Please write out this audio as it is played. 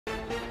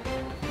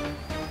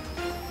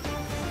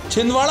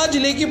छिंदवाड़ा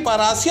जिले की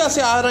परासिया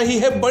से आ रही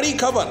है बड़ी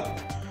खबर।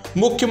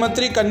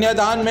 मुख्यमंत्री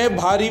कन्यादान में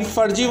भारी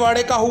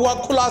फर्जीवाड़े का हुआ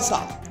खुलासा।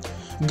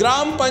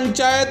 ग्राम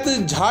पंचायत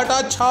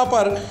झाटा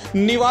छापर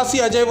निवासी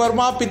अजय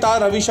वर्मा पिता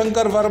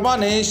रविशंकर वर्मा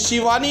ने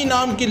शिवानी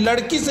नाम की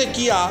लड़की से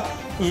किया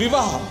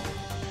विवाह।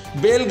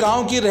 बेल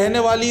गांव की रहने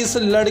वाली इस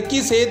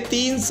लड़की से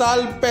 3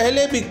 साल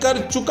पहले भी कर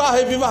चुका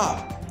है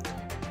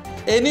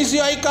विवाह।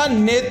 एनएसयूआई का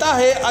नेता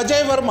है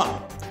अजय वर्मा।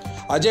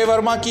 अजय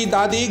वर्मा की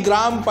दादी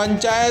ग्राम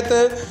पंचायत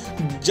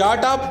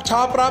जाटा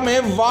छापरा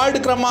में वार्ड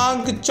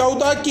क्रमांक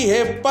 14 की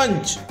है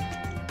पंच।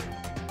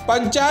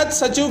 पंचायत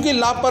सचिव की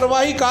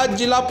लापरवाही का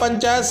जिला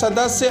पंचायत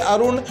सदस्य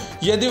अरुण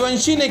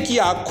यदुवंशी ने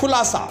किया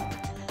खुलासा।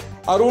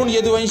 अरुण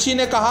यदुवंशी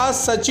ने कहा,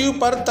 सचिव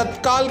पर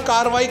तत्काल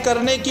कार्रवाई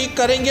करने की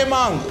करेंगे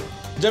मांग।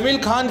 जमील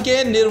खान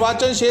के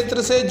निर्वाचन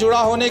क्षेत्र से जुड़ा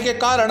होने के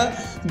कारण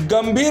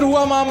गंभीर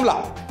हुआ मामला।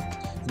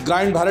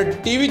 ग्रामीण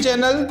भारत टीवी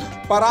चैनल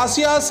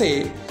परासिया से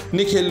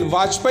निखिल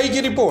वाजपेयी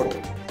की रिपोर्ट।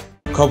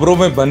 खबरों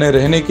में बने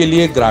रहने के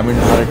लिए ग्रामीण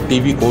भारत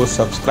टीवी को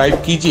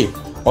सब्सक्राइब कीजिए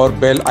और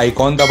बेल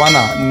आइकॉन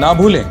दबाना ना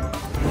भूलें।